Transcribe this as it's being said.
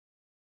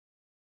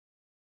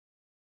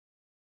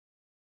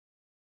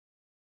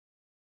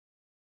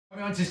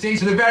Coming on to stage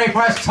for the very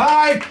first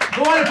time,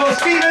 the wonderful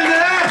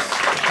Dnes!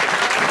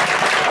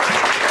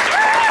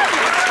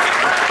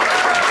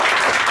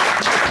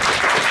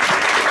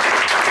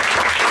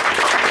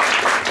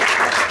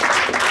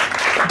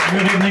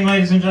 Good evening,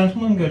 ladies and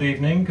gentlemen. Good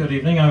evening. Good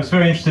evening. I was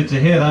very interested to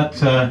hear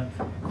that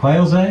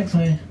quail's eggs.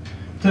 I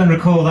don't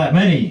recall that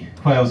many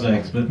quail's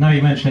eggs, but now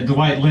you mention it, the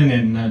white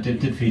linen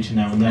did feature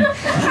now and then.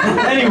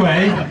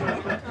 Anyway,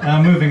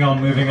 moving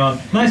on.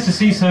 Nice to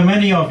see so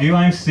many of you.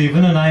 I'm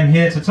Stephen, and I'm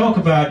here to talk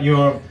about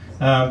your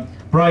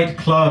Bright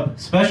Club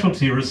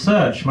specialty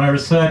research, my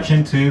research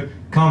into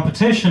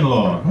competition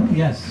law. Oh,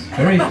 yes,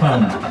 very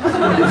fun.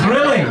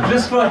 Thrilling,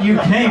 just what you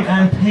came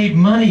and paid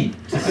money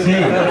to see.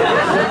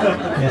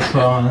 Yes,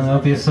 well, there'll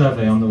be a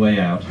survey on the way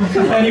out.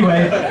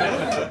 Anyway,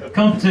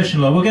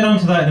 competition law, we'll get on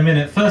to that in a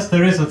minute. First,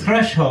 there is a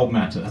threshold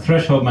matter,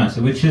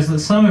 which is that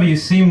some of you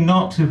seem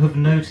not to have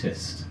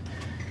noticed.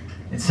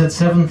 It said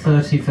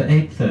 7:30 for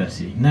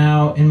 8:30.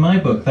 Now, in my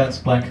book, that's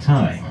black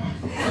tie.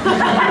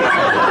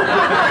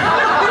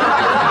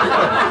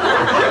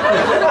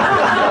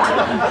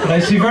 But I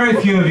see very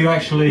few of you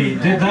actually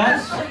did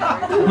that,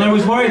 and I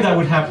was worried that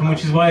would happen,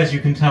 which is why, as you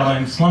can tell,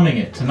 I'm slumming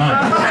it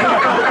tonight.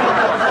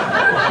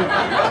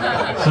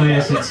 So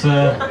yes, it's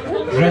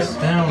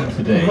dressed down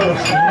today.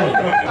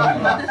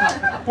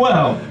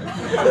 Well,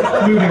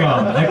 moving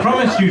on. I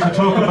promised you to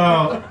talk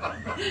about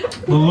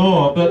the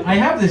law, but I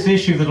have this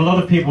issue that a lot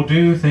of people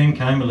do think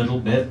I'm a little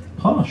bit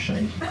posh.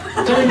 I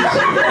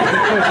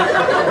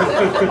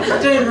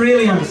don't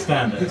really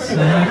understand it.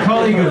 A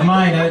colleague of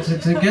mine,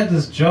 to get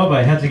this job,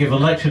 I had to give a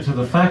lecture to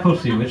the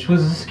faculty, which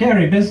was a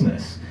scary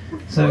business.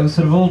 So it was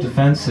sort of all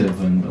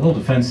defensive and all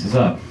defenses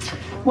up.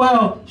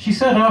 Well, she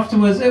said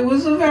afterwards, it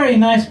was a very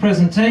nice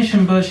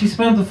presentation, but she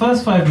spent the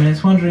first 5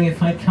 minutes wondering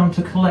if I'd come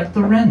to collect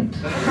the rent.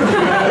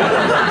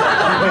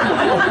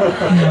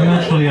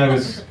 Naturally, I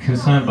was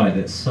concerned by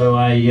this, so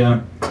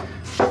I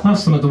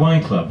asked them at the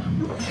wine club.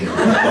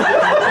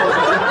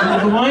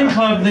 At the wine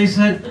club, they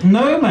said,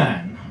 no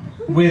man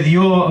with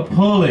your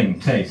appalling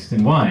taste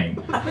in wine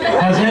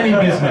has any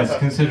business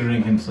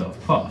considering himself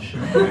posh.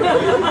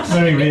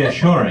 Very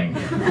reassuring.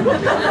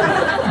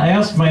 I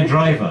asked my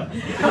driver.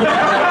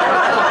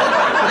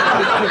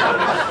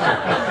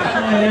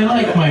 I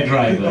like my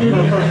driver. He's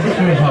a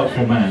very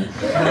helpful man.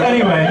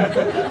 Anyway,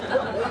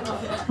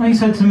 he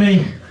said to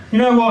me, you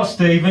know what,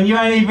 Stephen, you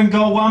ain't even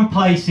got one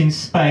place in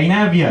Spain,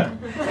 have you?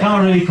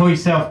 Can't really call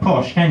yourself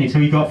posh, can you,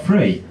 till you got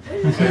free?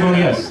 I said, well,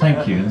 yes,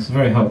 thank you. That's a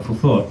very helpful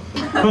thought.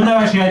 But no,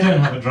 actually, I don't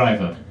have a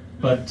driver.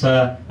 But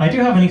I do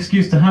have an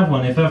excuse to have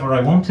one if ever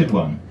I wanted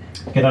one.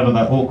 Get out of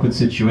that awkward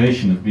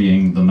situation of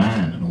being the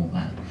man and all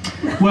that.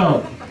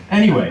 Well,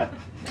 anyway,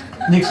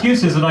 the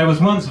excuse is that I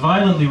was once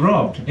violently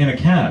robbed in a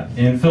cab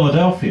in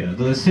Philadelphia,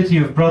 the city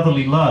of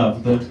brotherly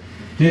love that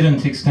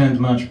didn't extend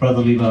much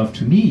brotherly love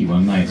to me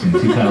one night in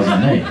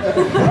 2008.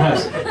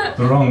 Perhaps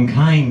the wrong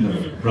kind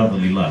of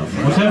brotherly love.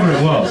 Whatever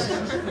it was.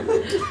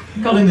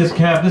 Got in this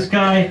cab, this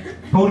guy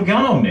pulled a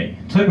gun on me,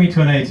 took me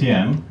to an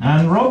ATM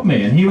and robbed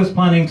me, and he was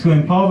planning to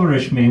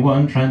impoverish me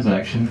one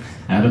transaction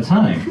at a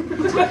time.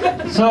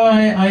 So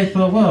I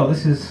thought, well,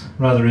 this is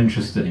rather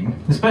interesting,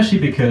 especially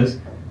because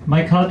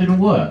my card didn't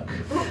work,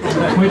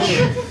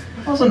 which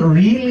wasn't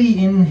really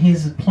in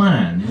his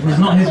plan. It was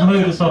not his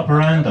modus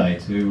operandi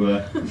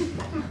to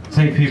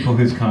take people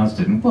whose cards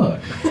didn't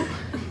work.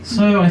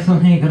 So I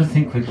thought, hey, you've got to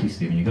think quickly,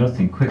 Stephen, you've got to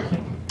think quickly.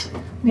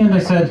 In the end I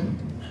said,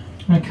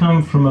 I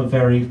come from a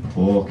very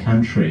poor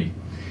country.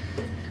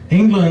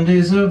 England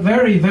is a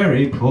very,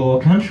 very poor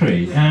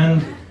country,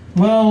 and,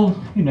 well,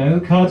 you know,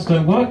 cards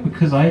don't work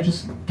because I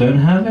just don't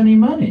have any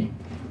money.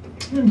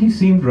 And he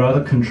seemed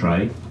rather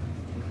contrite,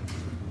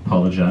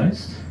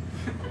 apologized,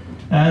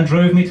 and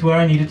drove me to where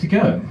I needed to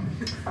go.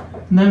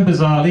 And then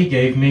bizarrely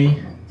gave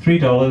me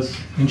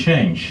 $3 in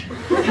change.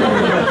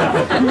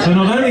 So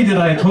not only did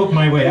I talk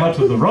my way out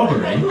of the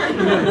robbery,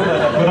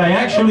 but I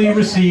actually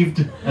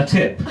received a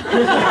tip.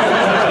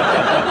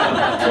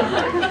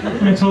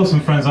 And I told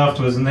some friends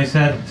afterwards, and they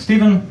said,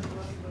 Stephen,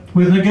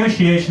 with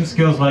negotiation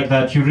skills like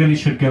that, you really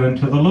should go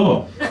into the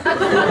law.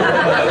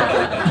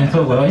 And I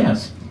thought, well,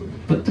 yes.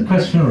 But the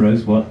question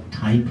arose, what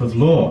type of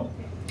law?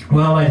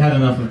 Well, I'd had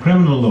enough of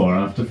criminal law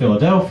after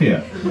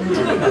Philadelphia.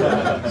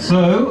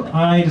 So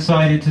I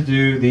decided to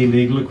do the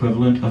legal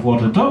equivalent of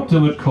what a doctor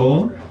would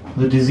call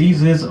the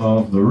diseases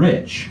of the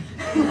rich.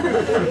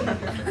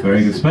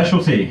 Very good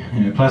specialty.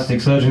 You know,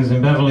 plastic surgeons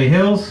in Beverly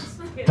Hills,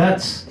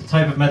 that's the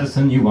type of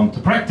medicine you want to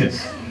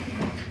practice.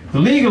 The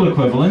legal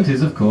equivalent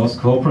is, of course,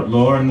 corporate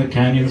law and the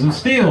canyons of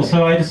steel,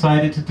 so I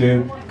decided to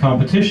do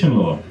competition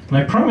law. And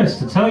I promised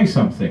to tell you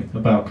something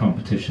about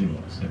competition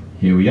law, so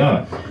here we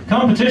are.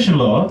 Competition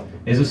law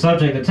is a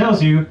subject that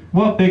tells you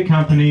what big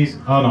companies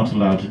are not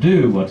allowed to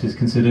do, what is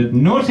considered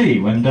naughty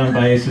when done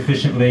by a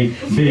sufficiently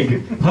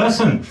big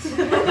person.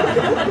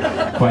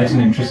 Quite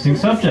an interesting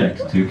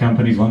subject. Two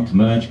companies want to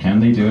merge,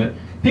 can they do it?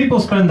 People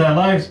spend their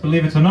lives,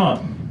 believe it or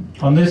not,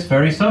 on this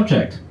very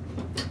subject.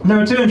 There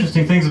are two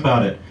interesting things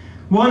about it.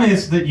 One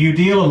is that you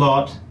deal a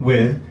lot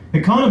with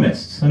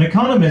economists, and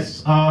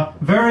economists are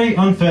very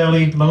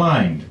unfairly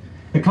maligned.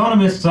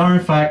 Economists are, in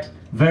fact,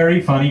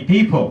 very funny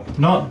people,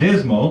 not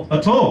dismal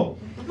at all.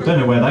 I don't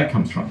know where that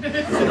comes from.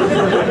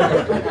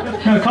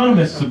 No,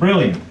 economists are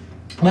brilliant.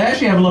 They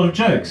actually have a lot of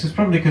jokes. It's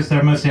probably because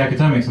they're mostly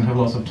academics and have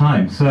lots of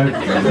time. So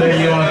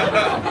they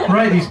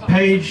write these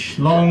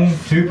page-long,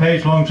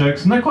 two-page-long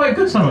jokes, and they're quite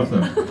good, some of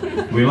them.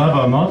 We love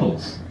our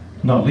models,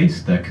 not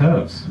least their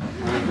curves.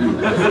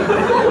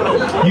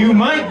 You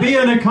might be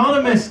an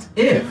economist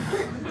if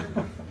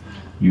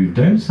you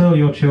don't sell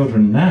your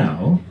children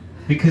now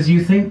because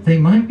you think they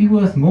might be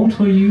worth more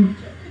to you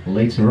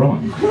later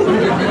on.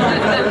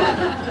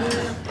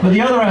 But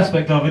the other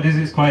aspect of it is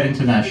it's quite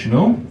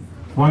international.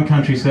 One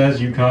country says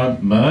you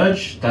can't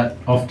merge, that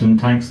often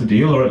tanks the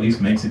deal or at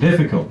least makes it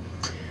difficult.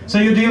 So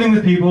you're dealing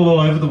with people all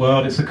over the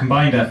world, it's a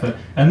combined effort,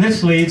 and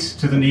this leads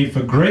to the need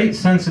for great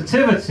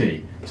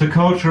sensitivity to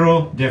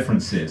cultural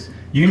differences.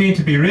 You need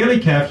to be really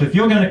careful. If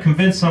you're going to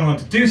convince someone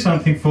to do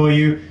something for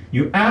you,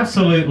 you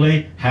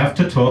absolutely have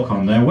to talk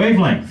on their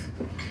wavelength.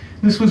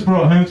 This was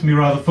brought home to me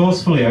rather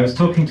forcefully. I was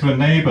talking to a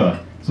neighbour,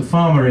 it's a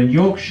farmer in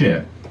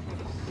Yorkshire,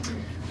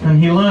 and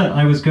he learnt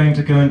I was going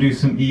to go and do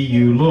some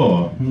EU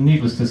law.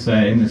 Needless to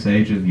say, in this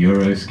age of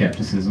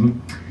Euroscepticism,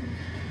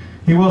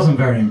 he wasn't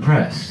very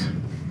impressed.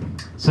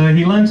 So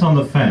he leant on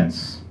the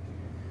fence,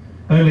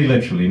 only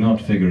literally, not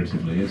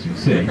figuratively, as you'll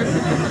see,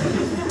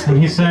 and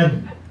he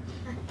said,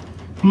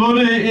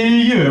 "Bloody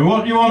EU,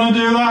 what do you want to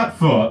do that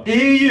for?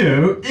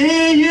 EU?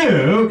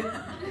 EU?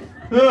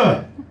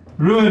 Ugh,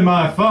 ruined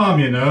my farm,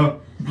 you know.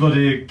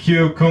 Bloody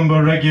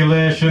cucumber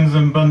regulations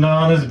and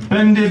bananas,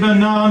 bendy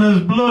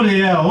bananas, bloody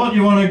hell. What do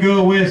you want to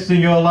go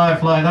wasting your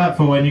life like that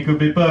for when you could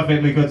be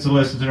perfectly good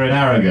solicitor in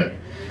Harrogate?"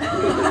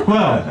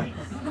 Well,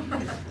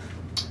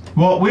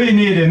 what we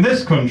need in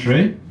this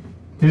country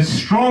is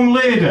strong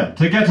leader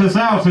to get us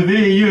out of the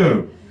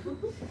EU.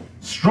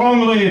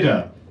 Strong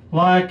leader,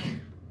 like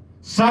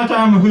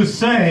Saddam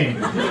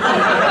Hussein.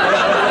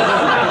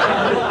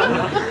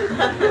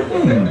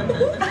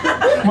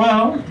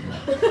 Well,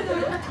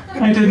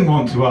 I didn't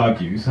want to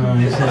argue, so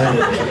I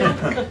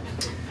said,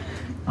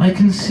 "I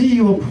can see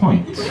your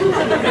point,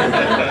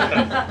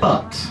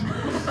 but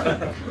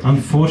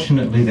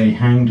unfortunately they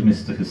hanged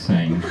Mr.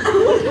 Hussein,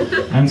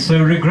 and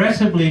so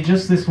regrettably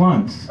just this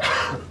once,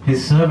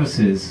 his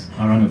services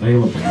are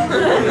unavailable.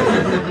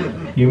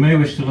 You may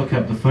wish to look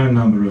up the phone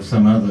number of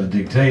some other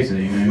dictator,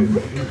 you know,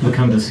 look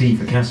under C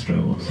for Castro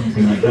or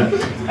something like that."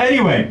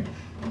 Anyway,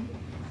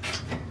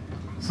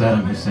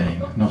 Saddam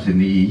Hussein, not in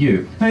the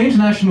EU. The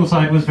international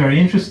side was very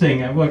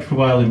interesting. I worked for a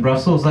while in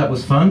Brussels, that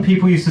was fun.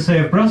 People used to say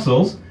of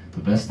Brussels, the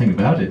best thing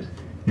about it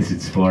is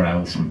it's 4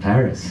 hours from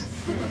Paris.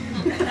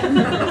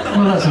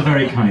 Well, that's a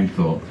very kind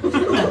thought.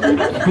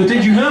 But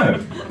did you know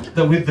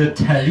that with the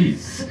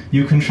Thalys,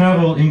 you can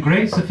travel in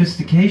great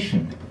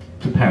sophistication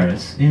to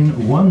Paris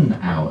in 1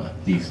 hour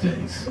these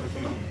days?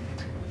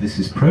 This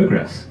is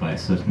progress by a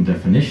certain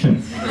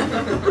definition.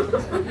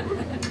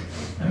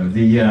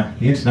 The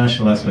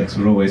international aspects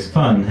were always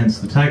fun, hence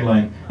the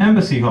tagline,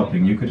 embassy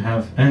hopping. You could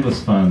have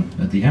endless fun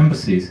at the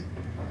embassies.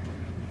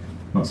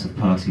 Lots of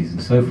parties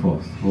and so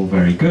forth, all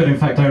very good. In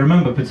fact, I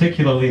remember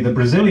particularly the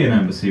Brazilian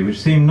embassy, which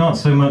seemed not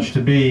so much to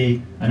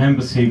be an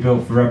embassy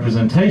built for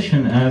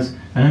representation as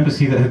an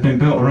embassy that had been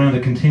built around a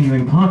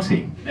continuing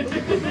party. But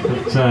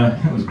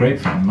it was great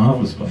fun,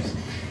 marvellous place.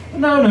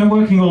 No,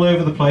 working all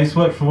over the place.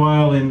 Worked for a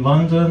while in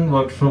London,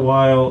 worked for a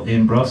while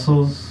in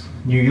Brussels,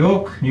 New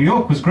York. New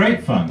York was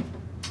great fun.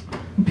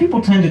 And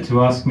people tended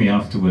to ask me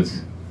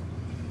afterwards,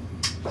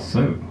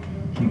 "So,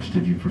 which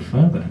did you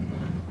prefer then?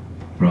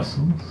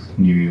 Brussels?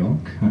 New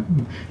York?"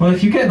 Well,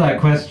 if you get that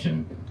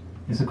question,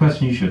 it's a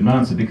question you shouldn't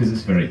answer because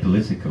it's very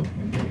political.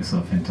 You get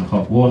yourself into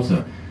hot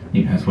water.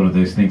 You know, it's one of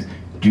those things.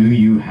 Do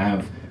you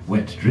have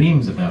wet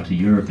dreams about a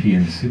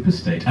European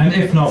superstate? And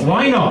if not,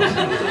 why not?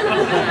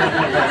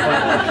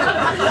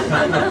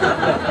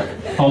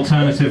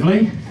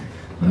 Alternatively,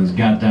 those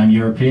goddamn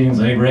Europeans,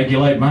 they'd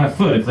regulate my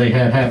foot if they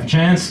had half a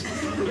chance.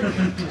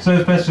 So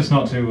it's best just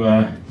not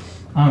to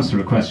answer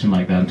a question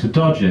like that and to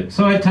dodge it.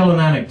 So I tell an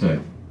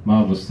anecdote,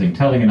 marvellous thing,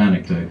 telling an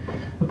anecdote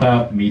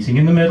about meeting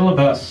in the middle,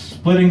 about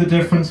splitting the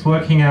difference,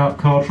 working out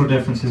cultural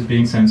differences,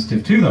 being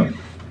sensitive to them.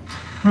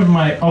 I remember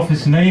my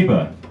office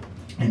neighbour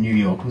in New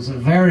York was a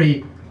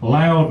very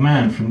loud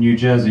man from New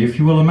Jersey. If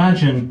you will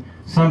imagine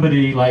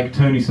somebody like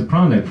Tony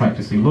Soprano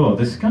practicing law,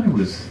 this guy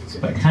was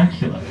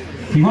spectacular.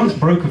 He once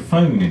broke a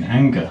phone in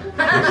anger.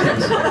 It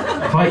was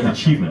quite an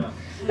achievement.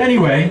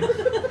 Anyway,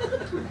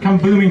 come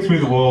booming through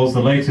the walls,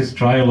 the latest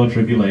trial or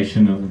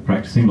tribulation of a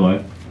practicing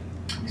lawyer.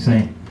 You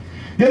say,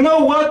 "You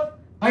know what?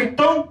 I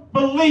don't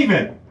believe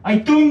it. I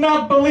do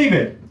not believe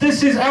it.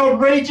 This is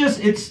outrageous.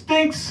 It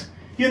stinks.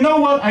 You know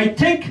what? I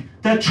think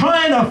they're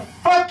trying to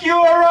fuck you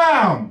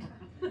around,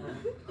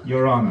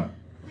 Your Honor."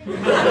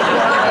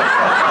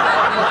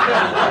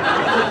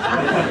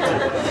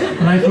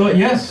 And I thought,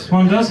 yes,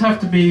 one does have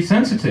to be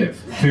sensitive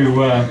to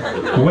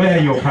where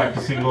you're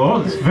practicing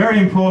law. It's very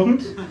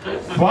important.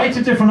 Quite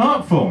a different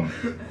art form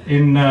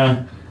in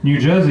New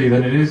Jersey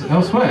than it is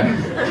elsewhere.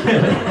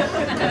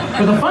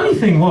 But the funny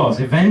thing was,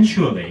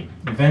 eventually,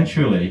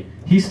 eventually,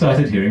 he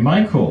started hearing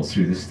my calls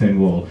through this thin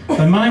wall.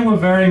 And mine were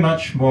very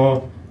much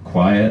more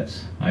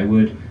quiet. I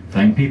would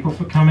thank people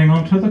for coming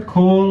onto the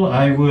call.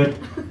 I would,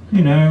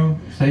 you know,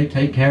 say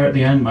take care at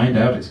the end, mind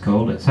out, it's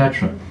cold,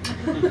 etc.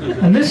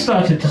 And this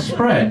started to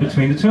spread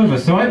between the two of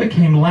us, so I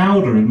became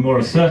louder and more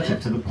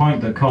assertive to the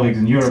point that colleagues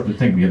in Europe would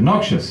think me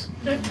obnoxious.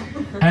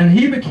 And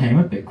he became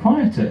a bit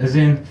quieter, as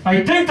in,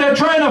 I think they're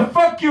trying to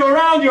fuck you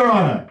around, Your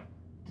Honour!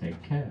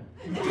 Take care.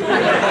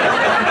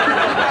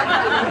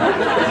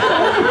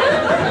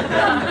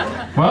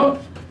 Well,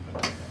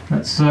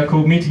 that's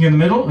called meeting in the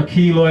middle, a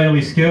key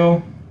loyalty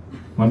skill.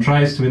 One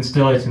tries to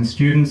instill it in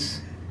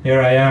students.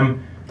 Here I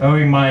am,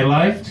 owing my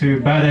life to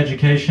bad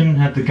education.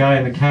 Had the guy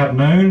in the cab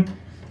known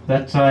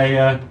that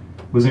I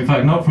was in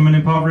fact not from an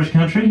impoverished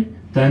country,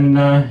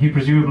 then he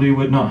presumably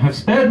would not have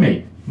spared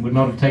me, would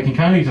not have taken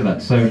kindly to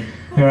that. So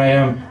here I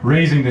am,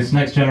 raising this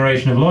next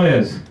generation of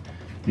lawyers,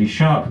 the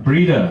shark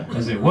breeder,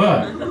 as it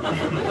were,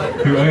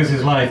 who owes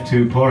his life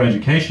to poor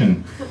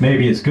education.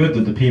 Maybe it's good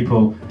that the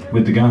people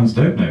with the guns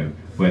don't know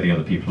where the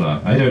other people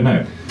are. I don't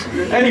know.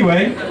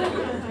 Anyway,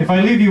 if I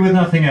leave you with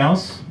nothing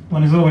else,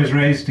 one is always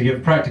raised to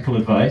give practical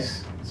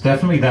advice. It's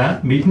definitely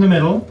that. Meet in the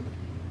middle.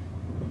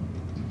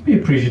 Be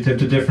appreciative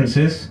to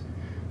differences.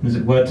 As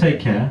it were, take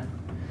care.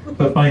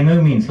 But by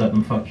no means let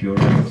them fuck you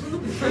around.